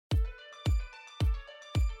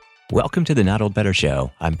Welcome to the Not Old Better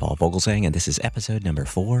Show. I'm Paul Vogelsang, and this is episode number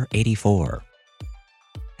 484.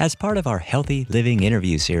 As part of our Healthy Living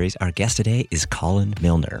interview series, our guest today is Colin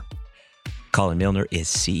Milner. Colin Milner is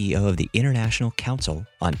CEO of the International Council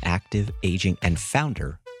on Active Aging and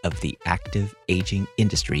founder of the active aging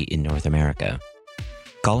industry in North America.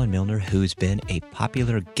 Colin Milner, who's been a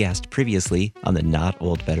popular guest previously on the Not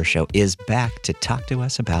Old Better Show, is back to talk to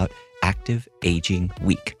us about Active Aging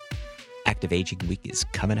Week. Active Aging Week is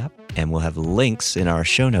coming up, and we'll have links in our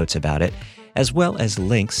show notes about it, as well as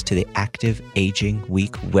links to the Active Aging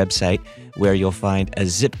Week website, where you'll find a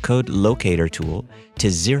zip code locator tool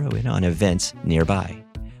to zero in on events nearby.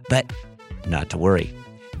 But not to worry,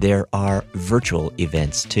 there are virtual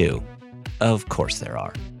events too. Of course there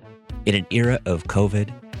are. In an era of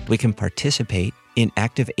COVID, we can participate in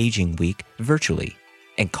Active Aging Week virtually,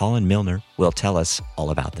 and Colin Milner will tell us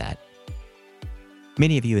all about that.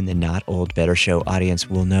 Many of you in the Not Old Better Show audience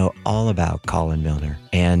will know all about Colin Milner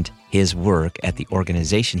and his work at the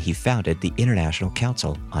organization he founded, the International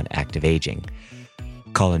Council on Active Aging.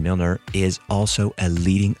 Colin Milner is also a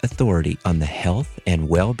leading authority on the health and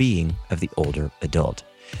well-being of the older adult.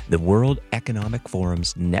 The World Economic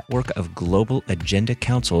Forum's network of global agenda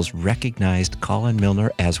councils recognized Colin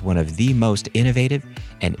Milner as one of the most innovative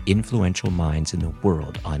and influential minds in the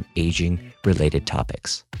world on aging-related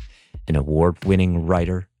topics. An award-winning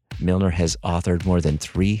writer, Milner has authored more than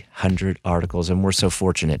 300 articles, and we're so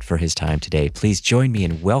fortunate for his time today. Please join me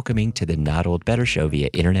in welcoming to the Not Old Better Show via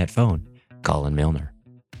internet phone, Colin Milner.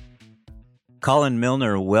 Colin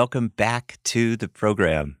Milner, welcome back to the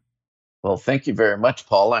program. Well, thank you very much,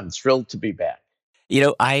 Paul. I'm thrilled to be back. You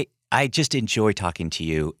know, I just enjoy talking to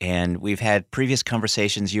you, and we've had previous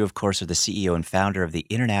conversations. You, of course, are the CEO and founder of the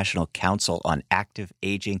International Council on Active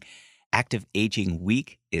Aging. Active Aging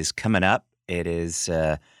Week is coming up. It is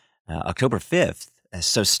October 5th,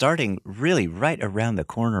 so starting really right around the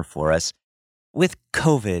corner for us. With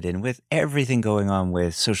COVID and with everything going on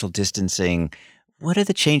with social distancing, what are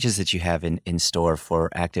the changes that you have in store for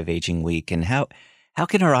Active Aging Week, and how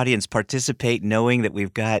can our audience participate knowing that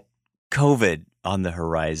we've got COVID on the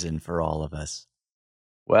horizon for all of us?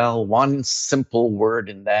 Well, one simple word,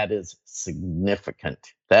 and that is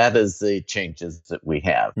significant. That is the changes that we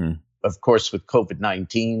have. Of course, with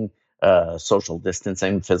COVID-19, social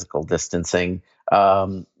distancing, physical distancing,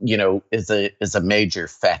 is a major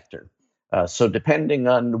factor. So depending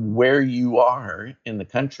on where you are in the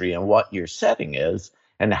country and what your setting is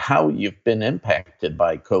and how you've been impacted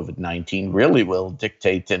by COVID-19 really will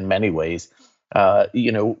dictate in many ways,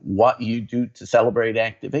 what you do to celebrate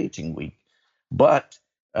Active Aging Week. But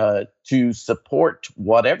to support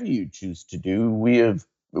whatever you choose to do,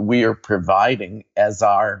 we are providing, as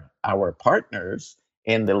our partners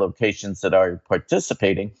in the locations that are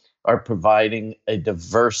participating, are providing a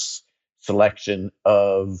diverse selection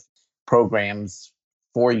of programs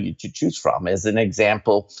for you to choose from. As an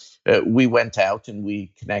example, we went out and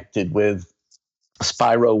we connected with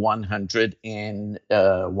Spiro 100 and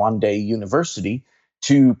One Day University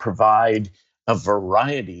to provide a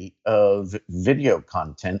variety of video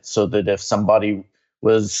content so that if somebody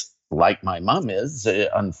was, like my mom is,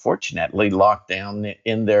 unfortunately locked down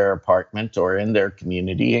in their apartment or in their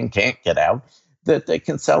community and can't get out, that they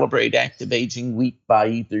can celebrate Active Aging Week by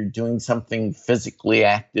either doing something physically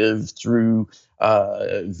active through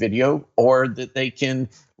video, or that they can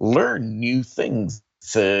learn new things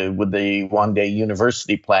with the One Day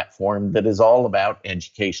University platform that is all about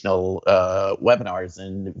educational webinars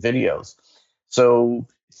and videos. So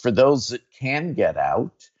for those that can get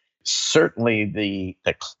out, certainly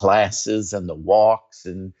the classes and the walks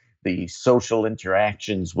and the social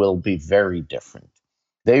interactions will be very different.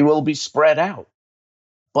 They will be spread out.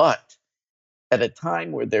 But at a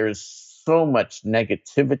time where there's so much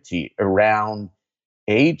negativity around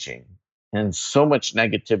aging and so much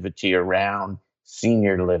negativity around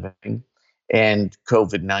senior living and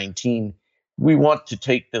COVID-19, we want to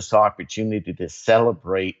take this opportunity to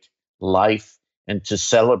celebrate life and to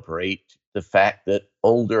celebrate the fact that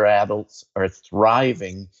older adults are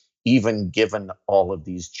thriving, even given all of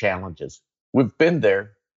these challenges. We've been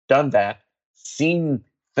there, done that, seen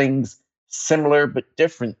things similar but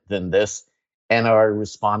different than this, and are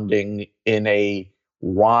responding in a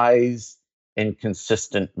wise and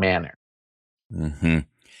consistent manner. Mm-hmm.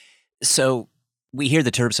 So we hear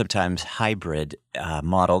the term sometimes hybrid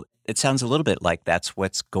model. It sounds a little bit like that's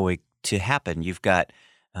what's going to happen. You've got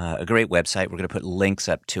a great website. We're going to put links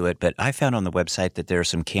up to it. But I found on the website that there are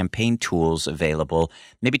some campaign tools available.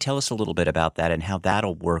 Maybe tell us a little bit about that and how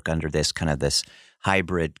that'll work under this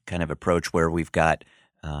hybrid kind of approach where we've got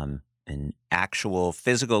an actual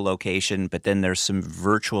physical location, but then there's some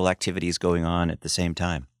virtual activities going on at the same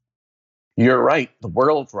time. You're right. The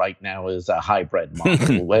world right now is a hybrid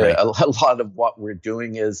model where Right. a lot of what we're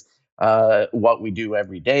doing is what we do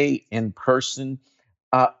every day in person,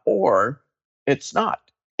 or it's not.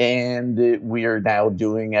 And we are now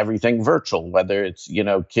doing everything virtual, whether it's,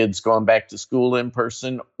 kids going back to school in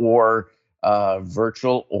person or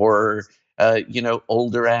virtual, or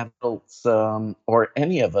older adults, or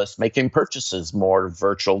any of us making purchases more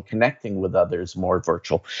virtual, connecting with others more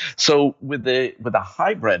virtual. So with a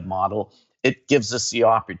hybrid model, it gives us the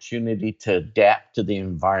opportunity to adapt to the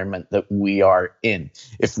environment that we are in.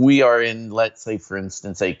 If we are in, let's say, for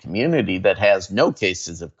instance, a community that has no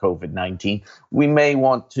cases of COVID-19, we may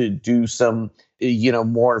want to do some,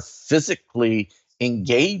 more physically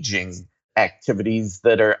engaging activities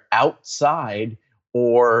that are outside,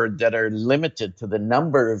 or that are limited to the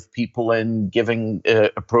number of people, and giving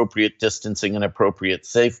appropriate distancing and appropriate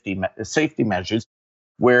safety measures.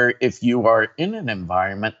 Where if you are in an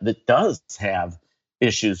environment that does have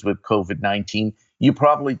issues with COVID-19, you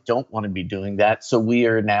probably don't want to be doing that. So we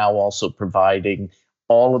are now also providing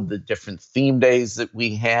all of the different theme days that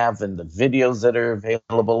we have, and the videos that are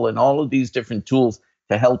available, and all of these different tools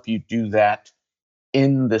to help you do that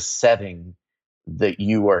in the setting that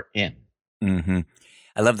you are in. Mm-hmm.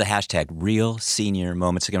 I love the hashtag real senior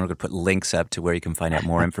moments. Again, we're going to put links up to where you can find out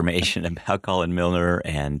more information about Colin Milner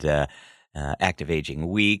and Active Aging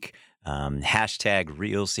Week. Hashtag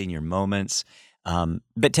real senior moments.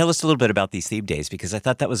 But tell us a little bit about these theme days, because I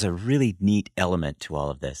thought that was a really neat element to all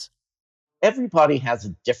of this. Everybody has a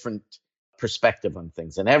different perspective on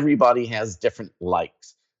things, and everybody has different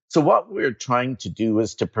likes. So what we're trying to do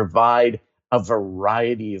is to provide a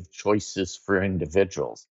variety of choices for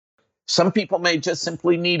individuals. Some people may just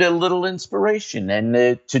simply need a little inspiration.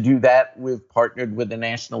 And to do that, we've partnered with the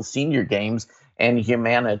National Senior Games and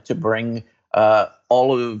Humana to bring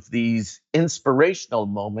all of these inspirational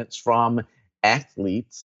moments from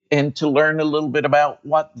athletes, and to learn a little bit about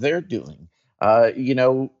what they're doing.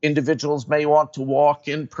 Individuals may want to walk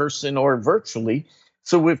in person or virtually.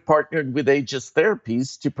 So we've partnered with Aegis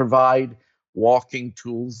Therapies to provide walking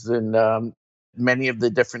tools, and many of the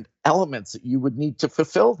different elements that you would need to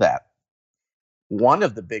fulfill that. One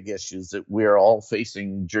of the big issues that we're all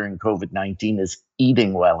facing during COVID-19 is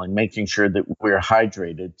eating well, and making sure that we're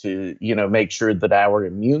hydrated to, make sure that our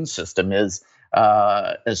immune system is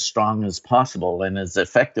as strong as possible and as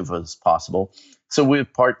effective as possible. So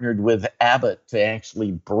we've partnered with Abbott to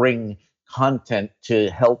actually bring content to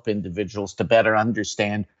help individuals to better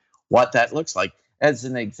understand what that looks like. As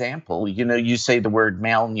an example, you say the word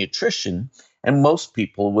malnutrition, and most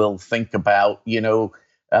people will think about,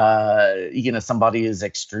 somebody is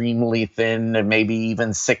extremely thin and maybe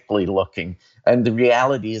even sickly looking. And the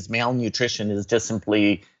reality is, malnutrition is just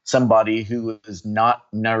simply somebody who is not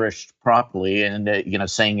nourished properly, and,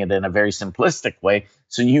 saying it in a very simplistic way.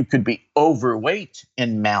 So you could be overweight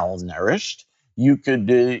and malnourished. You could,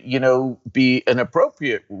 be an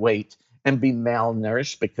appropriate weight and be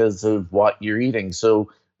malnourished because of what you're eating.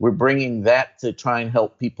 So we're bringing that to try and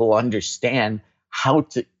help people understand how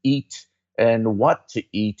to eat, and what to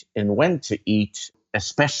eat, and when to eat,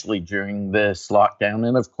 especially during this lockdown.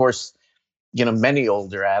 And of course, many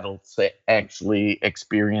older adults actually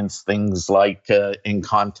experience things like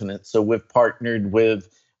incontinence. So we've partnered with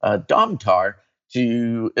Domtar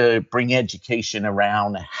to bring education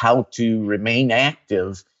around how to remain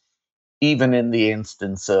active, even in the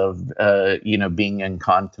instance of, being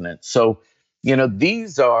incontinent. So,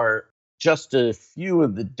 these are just a few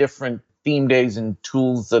of the different theme days and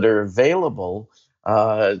tools that are available,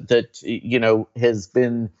 that, has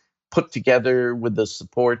been put together with the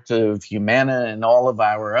support of Humana and all of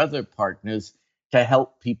our other partners to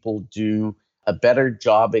help people do a better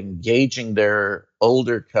job engaging their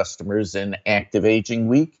older customers in Active Aging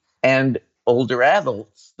Week, and older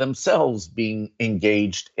adults themselves being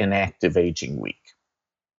engaged in Active Aging Week.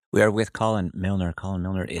 We are with Colin Milner. Colin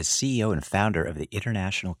Milner is CEO and founder of the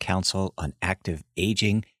International Council on Active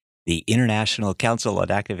Aging. The International Council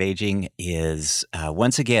on Active Aging is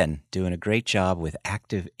once again doing a great job with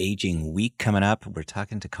Active Aging Week coming up. We're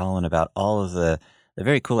talking to Colin about all of the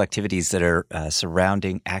very cool activities that are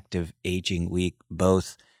surrounding Active Aging Week,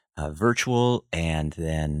 both virtual and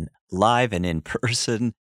then live and in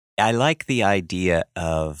person. I like the idea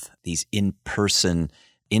of these in-person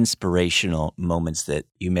inspirational moments that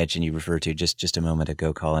you mentioned, you referred to just a moment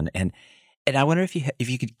ago, Colin. And I wonder if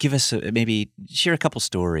you could give us maybe share a couple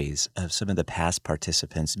stories of some of the past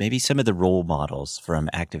participants, maybe some of the role models from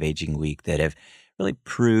Active Aging Week that have really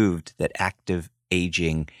proved that active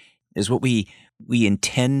aging is what we we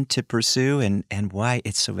intend to pursue and why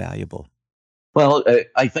it's so valuable? Well,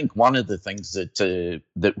 I think one of the things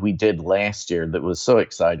that we did last year that was so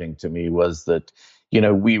exciting to me was that,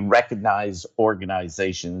 we recognize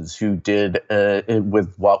organizations who did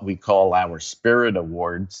with what we call our Spirit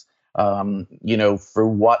Awards, for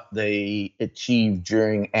what they achieved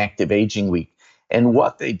during Active Aging Week. And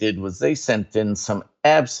what they did was they sent in some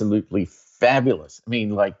absolutely fabulous. I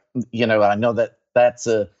mean, like, I know that that's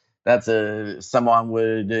a someone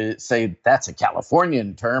would say that's a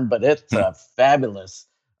Californian term, but it's a fabulous,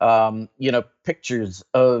 pictures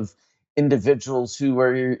of individuals who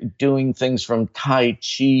are doing things from Tai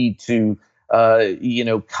Chi to,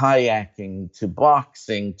 kayaking to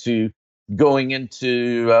boxing to going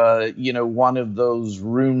into, one of those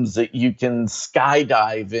rooms that you can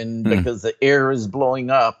skydive in because the air is blowing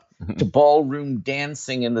up, to ballroom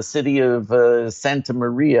dancing in the city of Santa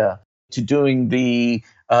Maria, to doing the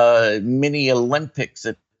mini Olympics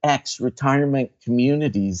at X retirement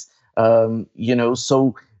communities.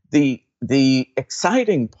 So the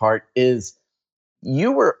exciting part is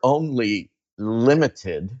you were only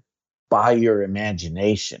limited by your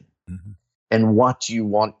imagination Mhm. and what you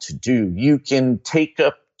want to do. You can take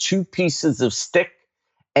up two pieces of stick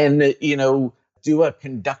and, do a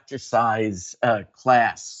conductor size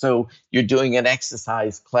class. So you're doing an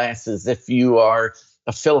exercise class as if you are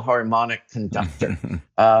a Philharmonic conductor.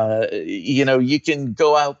 You can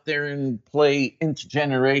go out there and play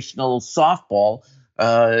intergenerational softball,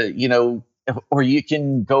 or you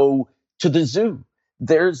can go to the zoo.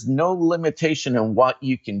 There's no limitation in what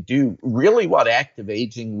you can do. Really, what Active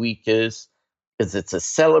Aging Week is it's a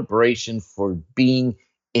celebration for being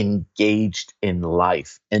engaged in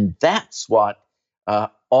life. And that's what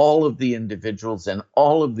all of the individuals and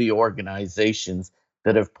all of the organizations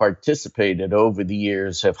that have participated over the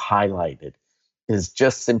years have highlighted, is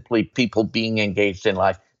just simply people being engaged in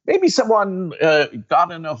life. Maybe someone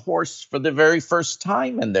got on a horse for the very first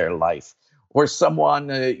time in their life, or someone,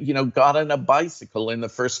 got on a bicycle in the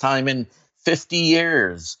first time in 50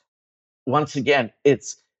 years. Once again,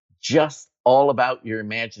 it's just all about your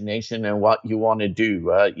imagination and what you want to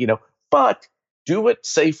do, but do it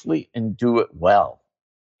safely and do it well.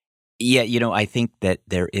 Yeah, I think that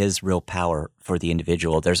there is real power for the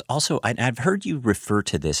individual. There's also, I've heard you refer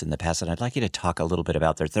to this in the past, and I'd like you to talk a little bit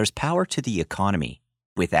about this. There's power to the economy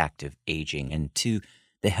with active aging and to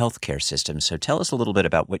the healthcare system. So tell us a little bit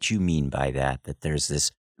about what you mean by that, that there's this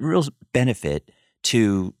real benefit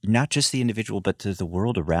to not just the individual, but to the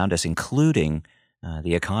world around us, including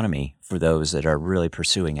the economy for those that are really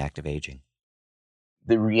pursuing active aging.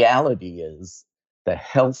 The reality is, the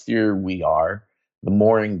healthier we are, the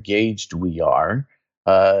more engaged we are,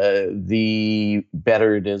 the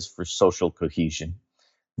better it is for social cohesion.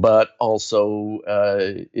 But also,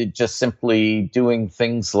 it just simply doing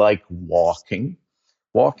things like walking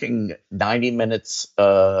 90 minutes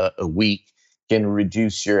a week can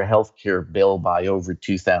reduce your healthcare bill by over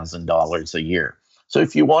 $2,000 a year. So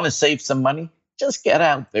if you want to save some money, just get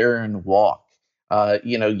out there and walk.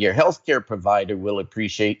 Your healthcare provider will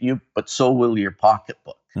appreciate you, but so will your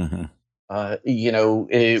pocketbook. Hmm.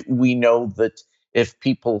 We know that if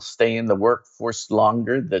people stay in the workforce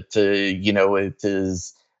longer, that it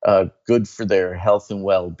is good for their health and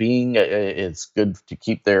well-being. It's good to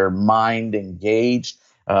keep their mind engaged.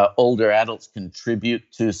 Older adults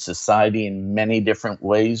contribute to society in many different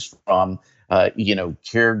ways, from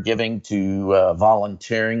caregiving to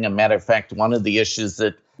volunteering. A matter of fact, one of the issues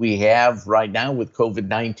that we have right now with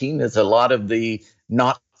COVID-19 is a lot of the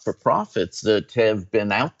not for profits that have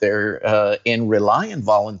been out there and rely on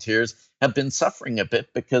volunteers have been suffering a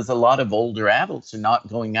bit because a lot of older adults are not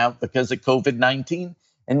going out because of COVID-19.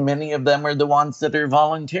 And many of them are the ones that are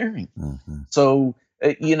volunteering. Hmm. So,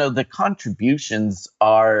 the contributions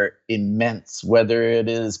are immense, whether it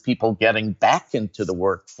is people getting back into the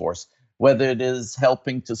workforce, whether it is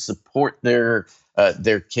helping to support their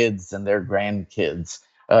kids and their grandkids,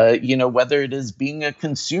 whether it is being a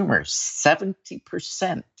consumer.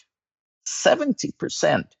 70%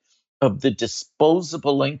 of the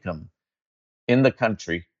disposable income in the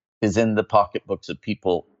country is in the pocketbooks of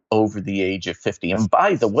people over the age of 50. And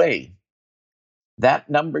by the way, that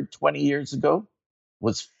number 20 years ago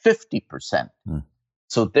was 50%.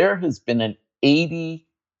 So there has been an 80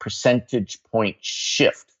 percentage point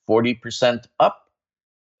shift, 40% up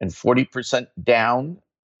and 40% down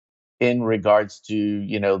in regards to,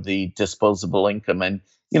 the disposable income. And,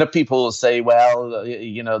 people will say, well,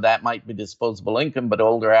 that might be disposable income, but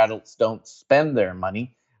older adults don't spend their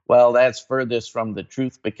money. Well, that's furthest from the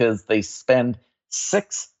truth, because they spend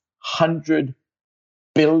 $600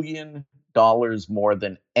 billion dollars more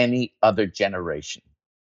than any other generation.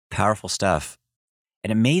 Powerful stuff.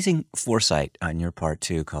 An amazing foresight on your part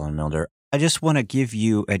too, Colin Milner. I just want to give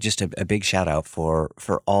you just a big shout out for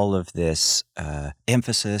all of this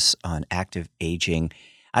emphasis on active aging.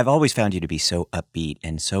 I've always found you to be so upbeat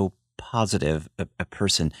and so positive a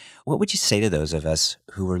person. What would you say to those of us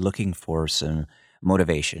who are looking for some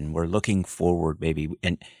motivation? We're looking forward, maybe,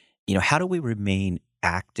 and how do we remain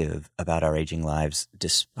active about our aging lives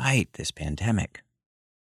despite this pandemic?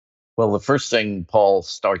 Well, the first thing, Paul,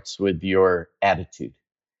 starts with your attitude.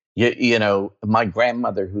 My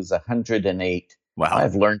grandmother, who's 108, Wow.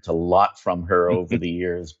 I've learned a lot from her over the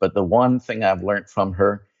years. But the one thing I've learned from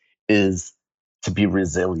her is to be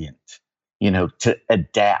resilient, to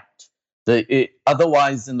adapt.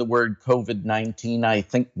 Otherwise, in the word COVID-19, I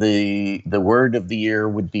think the word of the year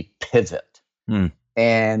would be pivot. Hmm.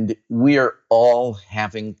 And we are all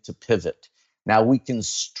having to pivot. Now, we can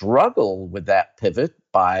struggle with that pivot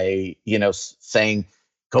by, saying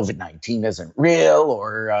COVID-19 isn't real,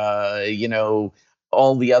 or,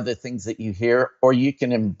 all the other things that you hear, or you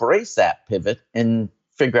can embrace that pivot and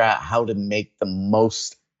figure out how to make the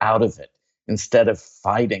most out of it instead of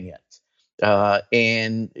fighting it.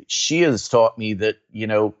 And she has taught me that,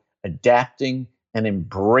 adapting and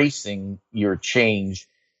embracing your change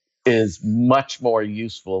is much more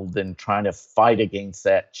useful than trying to fight against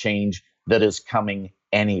that change that is coming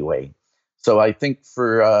anyway. So I think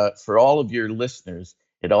for all of your listeners,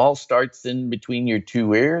 it all starts in between your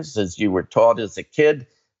two ears, as you were taught as a kid.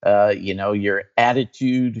 Your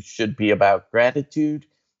attitude should be about gratitude,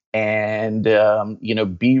 and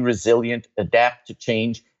be resilient, adapt to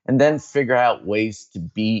change, and then figure out ways to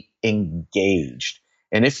be engaged.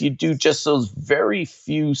 And if you do just those very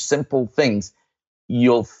few simple things,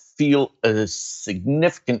 you'll feel a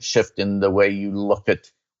significant shift in the way you look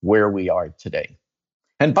at where we are today.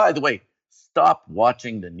 And by the way, stop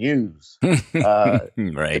watching the news.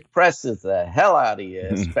 Right. Depresses the hell out of you,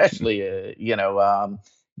 especially,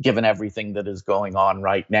 given everything that is going on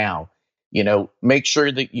right now. Make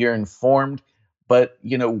sure that you're informed, but,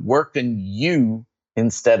 work on you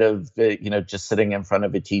instead of, just sitting in front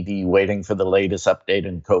of a TV waiting for the latest update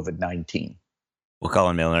in COVID-19. Well,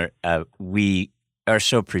 Colin Milner, we are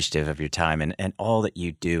so appreciative of your time and all that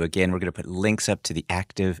you do. Again, we're going to put links up to the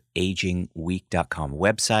activeagingweek.com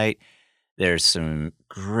website. There's some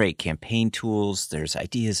great campaign tools. There's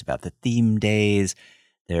ideas about the theme days.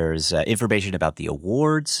 There's information about the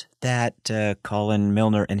awards that Colin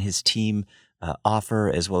Milner and his team offer,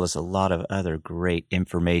 as well as a lot of other great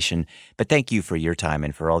information. But thank you for your time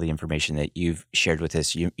and for all the information that you've shared with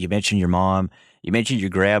us. You mentioned your mom. You mentioned your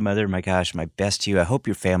grandmother. My gosh, my best to you. I hope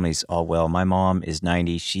your family's all well. My mom is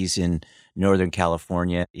 90. She's in Northern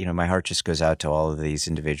California. My heart just goes out to all of these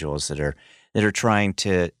individuals that are trying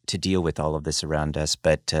to deal with all of this around us.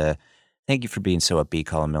 But thank you for being so upbeat,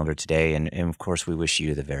 Colin Milner, today. And of course, we wish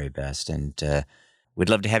you the very best. And we'd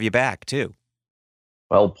love to have you back, too.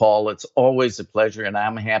 Well, Paul, it's always a pleasure, and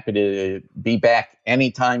I'm happy to be back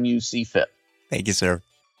anytime you see fit. Thank you, sir.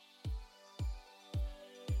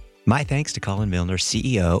 My thanks to Colin Milner,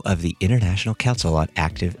 CEO of the International Council on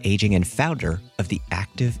Active Aging and founder of the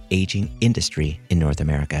active aging industry in North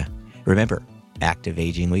America. Remember, Active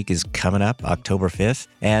Aging Week is coming up October 5th.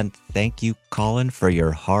 And thank you, Colin, for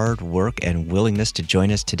your hard work and willingness to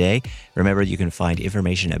join us today. Remember, you can find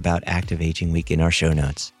information about Active Aging Week in our show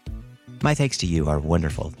notes. My thanks to you, our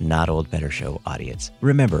wonderful Not Old Better Show audience.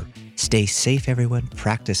 Remember, stay safe, everyone,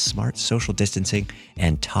 practice smart social distancing,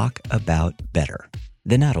 and talk about better.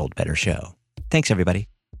 The Not Old Better Show. Thanks, everybody.